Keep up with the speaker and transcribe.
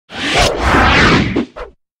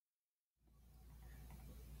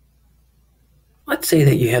say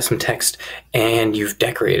that you have some text and you've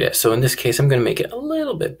decorated it. So in this case, I'm going to make it a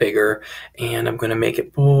little bit bigger, and I'm going to make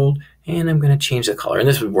it bold, and I'm going to change the color. And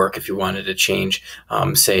this would work if you wanted to change,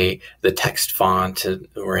 say, the text font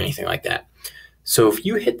or anything like that. So if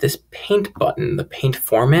you hit this paint button, the paint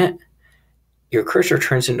format, your cursor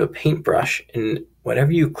turns into a paintbrush, and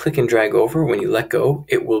whatever you click and drag over, when you let go,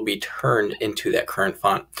 it will be turned into that current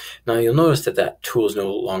font. Now you'll notice that that tool is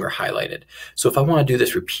no longer highlighted. So if I want to do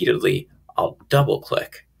this repeatedly, I'll double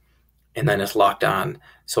click, and then it's locked on.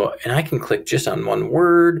 And I can click just on one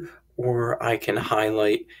word, or I can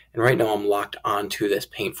highlight, and right now I'm locked onto this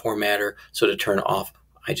paint formatter. So to turn it off,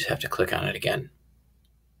 I just have to click on it again.